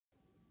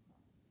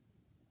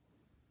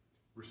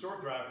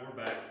Restore Thrive,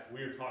 we're back.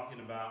 We are talking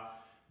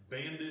about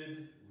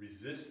banded,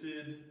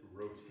 resisted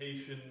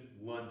rotation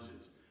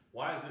lunges.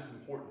 Why is this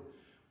important?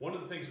 One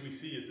of the things we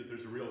see is that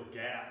there's a real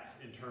gap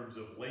in terms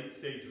of late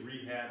stage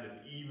rehab and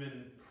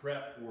even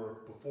prep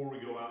work before we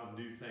go out and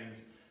do things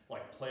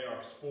like play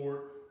our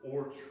sport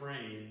or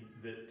train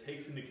that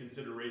takes into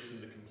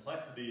consideration the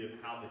complexity of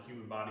how the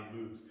human body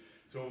moves.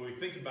 So when we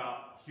think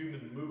about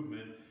human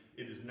movement,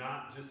 it is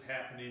not just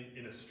happening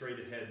in a straight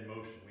ahead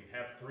motion. We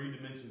have 3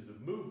 dimensions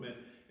of movement,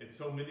 and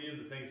so many of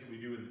the things that we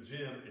do in the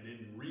gym and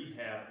in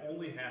rehab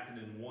only happen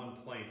in one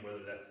plane, whether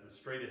that's the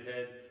straight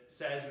ahead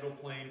sagittal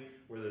plane,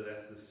 whether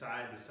that's the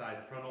side to side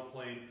frontal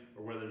plane,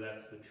 or whether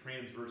that's the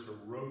transverse or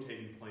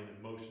rotating plane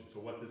of motion. So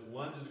what this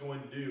lunge is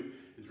going to do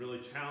is really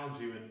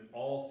challenge you in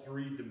all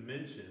 3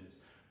 dimensions.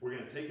 We're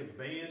going to take a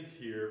band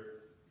here,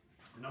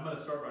 and I'm going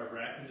to start by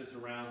wrapping this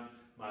around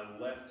my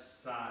left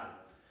side.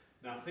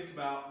 Now think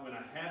about when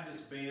I have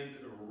this band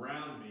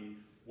around me,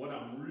 what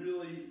I'm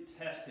really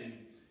testing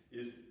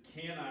is,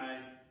 can I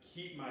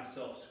keep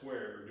myself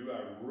square, or do I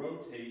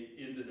rotate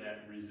into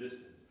that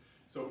resistance?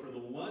 So for the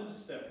lunge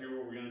step here,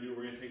 what we're going to do,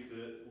 we're going to take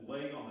the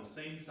leg on the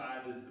same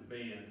side as the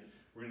band.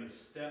 We're going to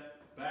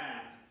step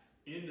back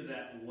into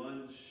that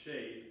lunge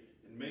shape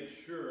and make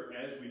sure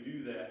as we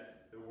do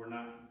that, that we're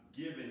not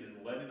giving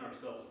and letting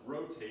ourselves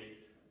rotate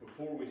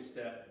before we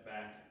step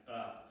back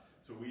up.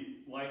 So we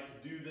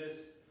like to do this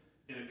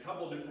in a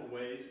couple different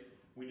ways.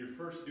 When you're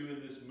first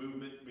doing this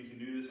movement, we can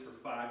do this for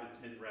 5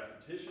 to 10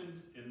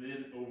 repetitions, and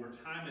then over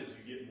time as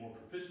you get more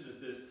proficient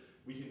at this,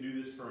 we can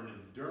do this for an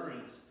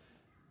endurance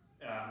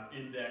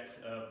index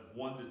of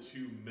 1 to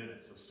 2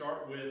 minutes. So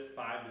start with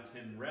 5 to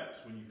 10 reps.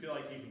 When you feel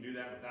like you can do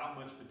that without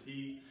much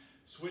fatigue,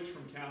 switch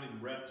from counting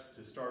reps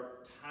to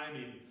start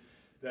timing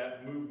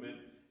that movement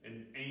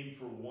and aim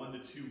for 1 to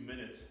 2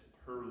 minutes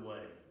per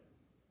leg.